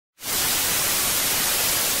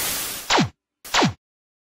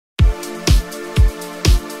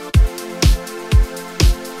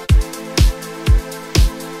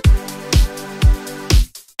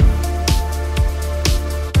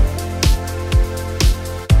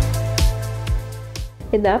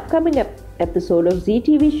In the upcoming episode of Zee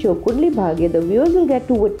TV show Kundali Bhagya, the viewers will get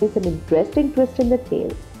to witness an interesting twist in the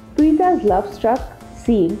tale. Preeta's love struck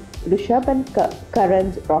seeing Rishabh and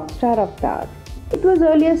Karan's rockstar avatar. It was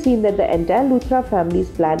earlier seen that the entire Luthra family is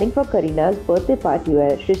planning for Kareena's birthday party,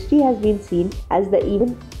 where Srishti has been seen as the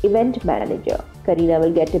event manager. Kareena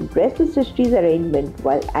will get impressed with Srishti's arrangement,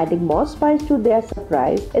 while adding more spice to their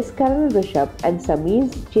surprise is Karan Rishabh and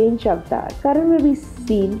Sameer's changed avatar. Karan will be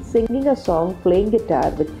seen singing a song, playing guitar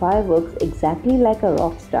with fireworks exactly like a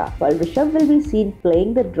rock star, while Rishabh will be seen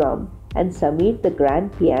playing the drum and Sameer the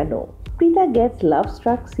grand piano. Preeta gets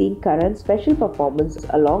love-struck seeing Karan's special performance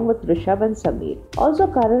along with Rishabh and Sameer. Also,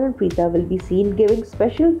 Karan and Preeta will be seen giving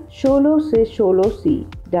special Sholo Se Sholo Si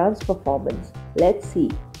dance performance. Let's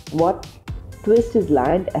see what twist is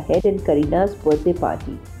lined ahead in Kareena's birthday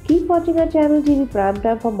party. Keep watching our channel TV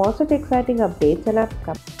Primetime for more such exciting updates and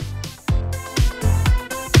upcoming.